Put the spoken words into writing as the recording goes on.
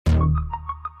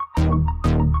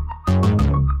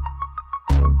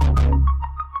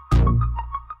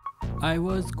I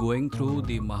was going through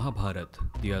the Mahabharat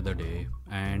the other day,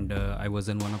 and I was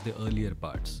in one of the earlier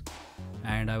parts.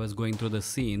 And I was going through the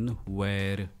scene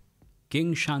where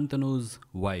King Shantanu's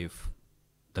wife,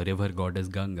 the river goddess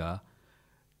Ganga,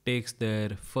 takes their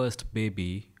first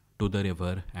baby to the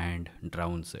river and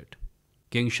drowns it.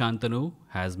 King Shantanu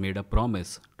has made a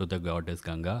promise to the goddess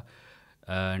Ganga,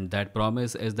 and that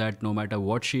promise is that no matter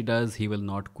what she does, he will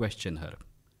not question her.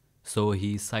 So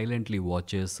he silently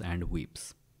watches and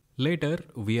weeps. Later,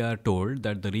 we are told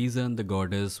that the reason the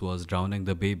goddess was drowning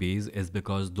the babies is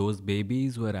because those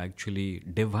babies were actually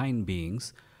divine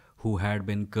beings who had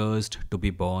been cursed to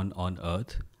be born on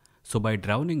earth. So, by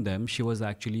drowning them, she was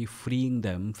actually freeing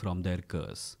them from their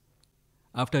curse.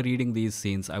 After reading these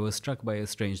scenes, I was struck by a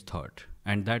strange thought,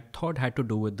 and that thought had to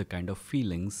do with the kind of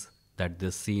feelings that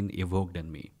this scene evoked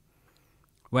in me.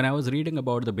 When I was reading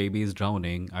about the babies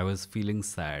drowning, I was feeling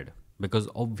sad because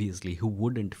obviously, who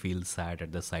wouldn't feel sad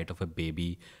at the sight of a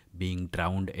baby being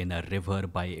drowned in a river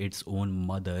by its own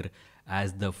mother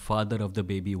as the father of the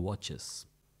baby watches?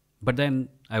 But then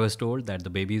I was told that the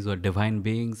babies were divine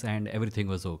beings and everything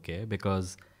was okay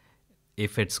because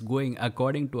if it's going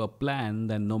according to a plan,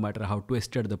 then no matter how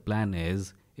twisted the plan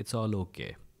is, it's all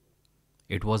okay.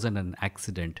 It wasn't an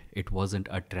accident, it wasn't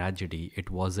a tragedy,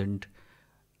 it wasn't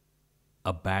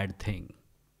a bad thing.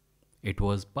 It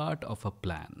was part of a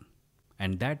plan,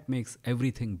 and that makes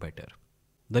everything better.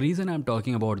 The reason I'm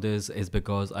talking about this is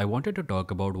because I wanted to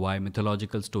talk about why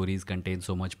mythological stories contain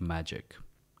so much magic,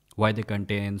 why they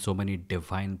contain so many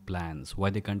divine plans,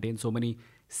 why they contain so many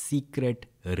secret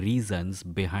reasons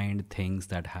behind things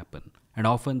that happen. And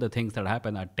often the things that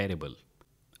happen are terrible.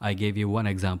 I gave you one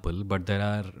example, but there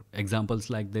are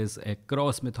examples like this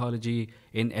across mythology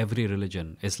in every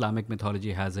religion. Islamic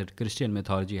mythology has it, Christian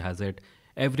mythology has it.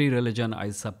 Every religion, I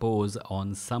suppose,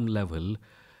 on some level,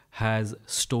 has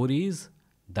stories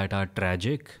that are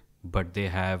tragic, but they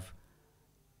have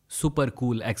super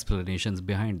cool explanations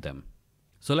behind them.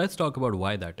 So let's talk about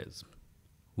why that is.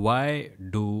 Why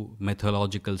do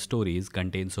mythological stories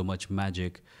contain so much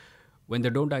magic when they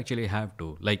don't actually have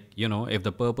to? Like, if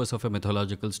the purpose of a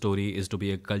mythological story is to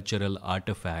be a cultural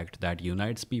artifact that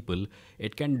unites people,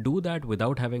 it can do that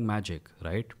without having magic,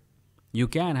 right? You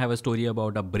can have a story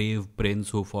about a brave prince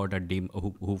who fought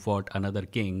who fought another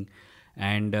king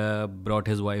and brought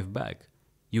his wife back.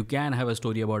 You can have a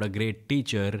story about a great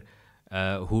teacher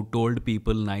who told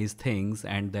people nice things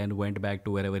and then went back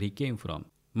to wherever he came from.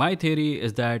 My theory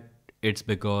is that it's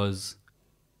because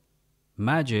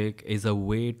magic is a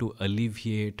way to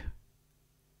alleviate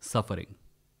suffering.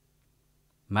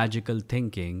 Magical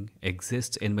thinking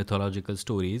exists in mythological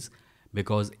stories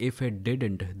because if it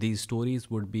didn't, these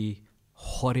stories would be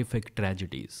horrific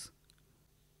tragedies.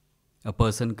 A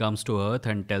person comes to earth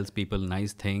and tells people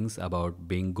nice things about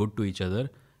being good to each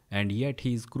other, and yet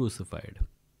he is crucified.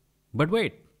 But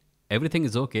wait, everything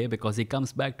is okay because he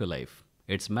comes back to life.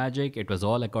 It's magic, it was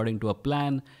all according to a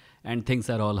plan, and things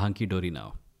are all hunky dory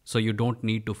now. So you don't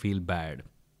need to feel bad.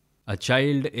 A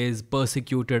child is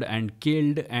persecuted and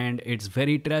killed, and it's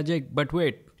very tragic, but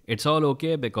wait, it's all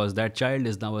okay because that child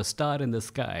is now a star in the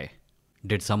sky.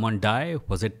 Did someone die?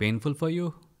 Was it painful for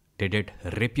you? Did it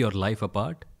rip your life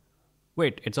apart?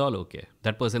 Wait, it's all okay.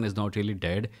 That person is not really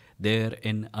dead. They're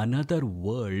in another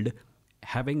world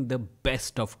having the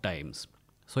best of times.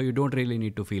 So you don't really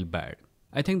need to feel bad.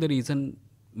 I think the reason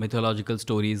mythological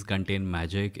stories contain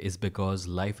magic is because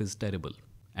life is terrible.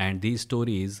 And these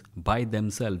stories by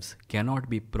themselves cannot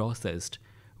be processed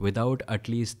without at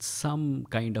least some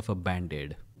kind of a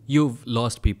band-aid. You've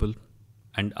lost people,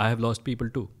 and I have lost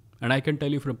people too. And I can tell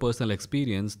you from personal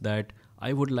experience that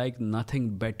I would like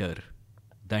nothing better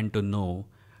than to know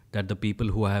that the people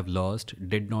who I have lost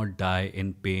did not die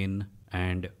in pain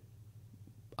and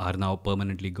are now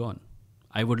permanently gone.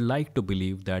 I would like to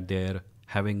believe that they're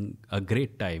having a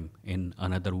great time in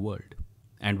another world.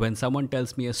 And when someone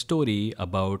tells me a story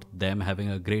about them having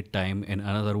a great time in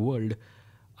another world,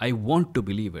 I want to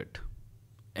believe it.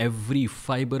 Every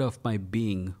fiber of my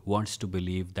being wants to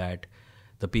believe that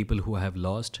the people who I have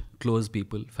lost, close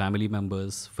people, family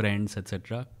members, friends,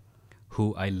 etc.,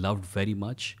 who I loved very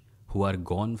much, who are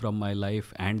gone from my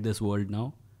life and this world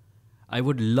now, I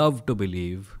would love to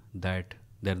believe that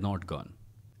they're not gone.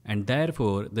 And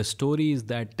therefore, the stories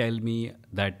that tell me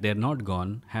that they're not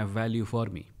gone have value for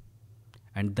me.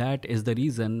 And that is the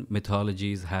reason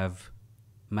mythologies have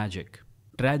magic.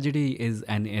 Tragedy is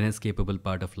an inescapable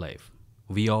part of life.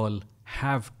 We all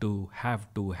have to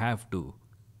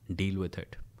deal with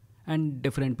it. And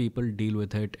different people deal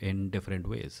with it in different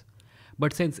ways.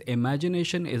 But since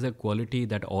imagination is a quality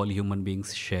that all human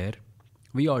beings share,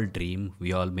 we all dream,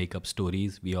 we all make up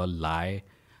stories, we all lie,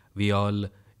 We all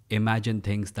imagine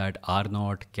things that are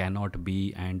not, cannot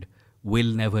be, and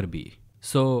will never be.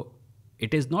 So,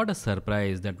 it is not a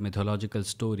surprise that mythological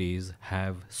stories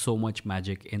have so much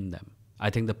magic in them. I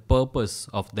think the purpose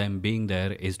of them being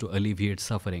there is to alleviate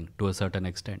suffering to a certain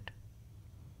extent.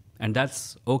 And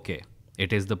that's okay.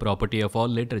 It is the property of all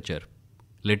literature.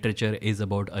 Literature is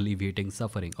about alleviating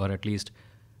suffering, or at least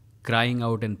crying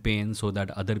out in pain so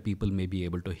that other people may be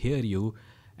able to hear you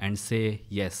and say,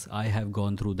 yes, I have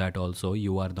gone through that also,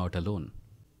 you are not alone.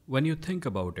 When you think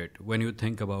about it, when you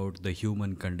think about the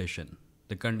human condition,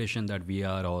 the condition that we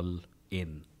are all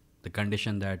in, the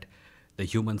condition that the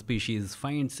human species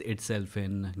finds itself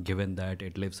in, given that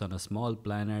it lives on a small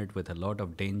planet with a lot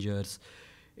of dangers,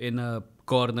 in a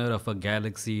corner of a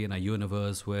galaxy, in a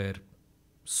universe where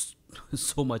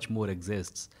so much more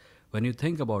exists. When you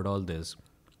think about all this,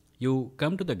 you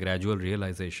come to the gradual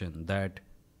realization that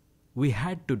we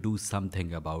had to do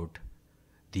something about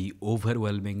the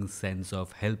overwhelming sense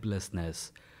of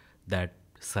helplessness that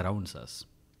surrounds us.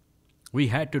 We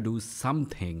had to do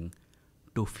something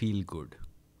to feel good.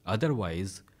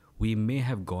 Otherwise, we may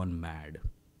have gone mad.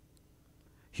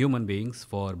 Human beings,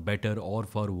 for better or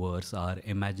for worse, are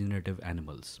imaginative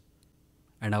animals.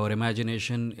 And our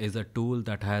imagination is a tool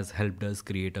that has helped us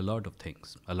create a lot of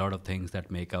things that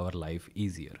make our life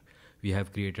easier. We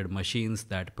have created machines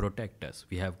that protect us.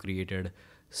 We have created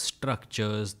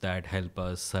structures that help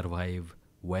us survive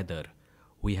weather.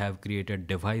 We have created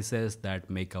devices that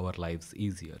make our lives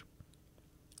easier.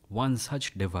 One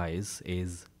such device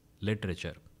is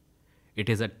literature. It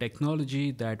is a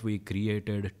technology that we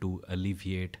created to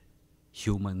alleviate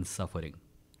human suffering.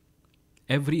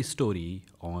 Every story,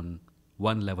 on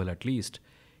one level at least,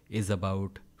 is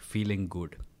about feeling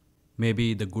good.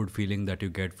 Maybe the good feeling that you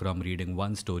get from reading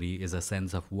one story is a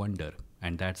sense of wonder,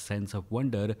 and that sense of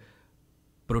wonder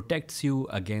protects you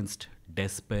against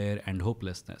despair and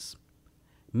hopelessness.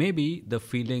 Maybe the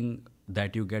feeling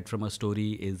that you get from a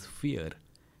story is fear,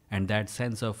 and that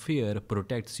sense of fear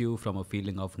protects you from a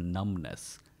feeling of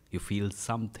numbness. You feel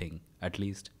something, at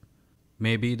least.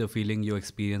 Maybe the feeling you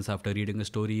experience after reading a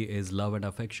story is love and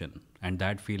affection, and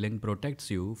that feeling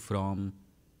protects you from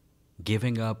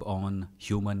giving up on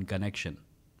human connection.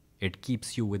 It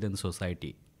keeps you within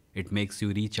society. It makes you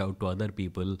reach out to other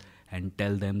people and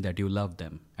tell them that you love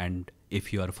them, and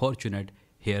if you are fortunate,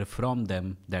 hear from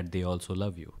them that they also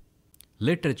love you.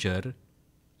 Literature,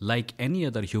 like any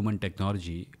other human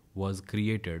technology, was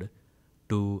created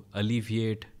to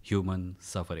alleviate human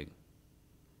suffering.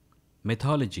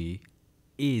 Mythology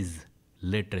is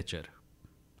literature.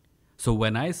 So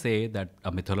when I say that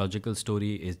a mythological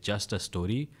story is just a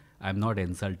story, I'm not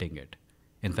insulting it.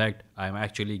 In fact, I'm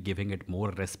actually giving it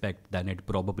more respect than it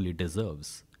probably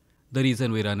deserves. The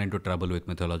reason we run into trouble with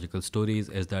mythological stories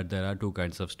is that there are two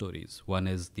kinds of stories. One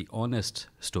is the honest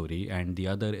story, and the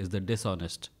other is the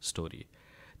dishonest story.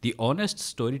 The honest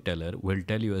storyteller will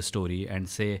tell you a story and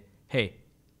say, hey,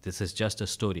 this is just a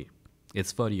story.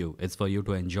 It's for you. It's for you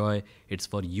to enjoy. It's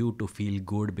for you to feel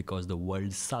good because the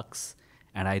world sucks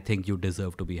and I think you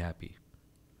deserve to be happy.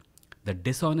 The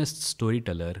dishonest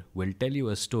storyteller will tell you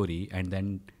a story and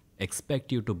then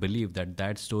expect you to believe that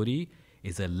that story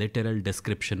is a literal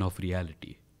description of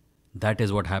reality. That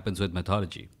is what happens with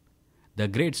mythology. They're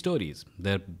great stories.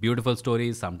 They're beautiful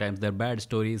stories. Sometimes they're bad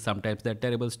stories. Sometimes they're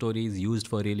terrible stories used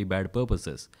for really bad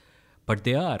purposes. But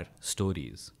they are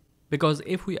stories. Because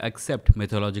if we accept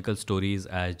mythological stories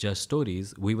as just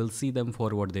stories, we will see them for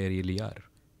what they really are.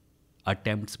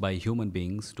 Attempts by human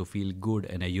beings to feel good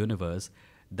in a universe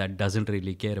that doesn't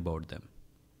really care about them.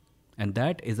 And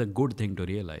that is a good thing to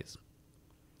realize.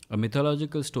 A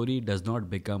mythological story does not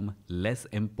become less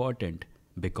important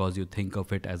because you think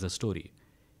of it as a story.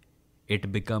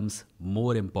 It becomes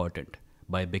more important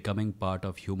by becoming part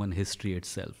of human history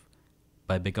itself,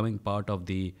 by becoming part of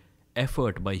the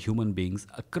effort by human beings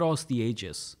across the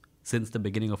ages, since the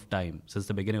beginning of time, since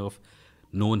the beginning of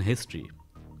known history,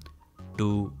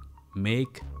 to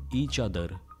make each other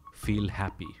feel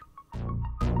happy.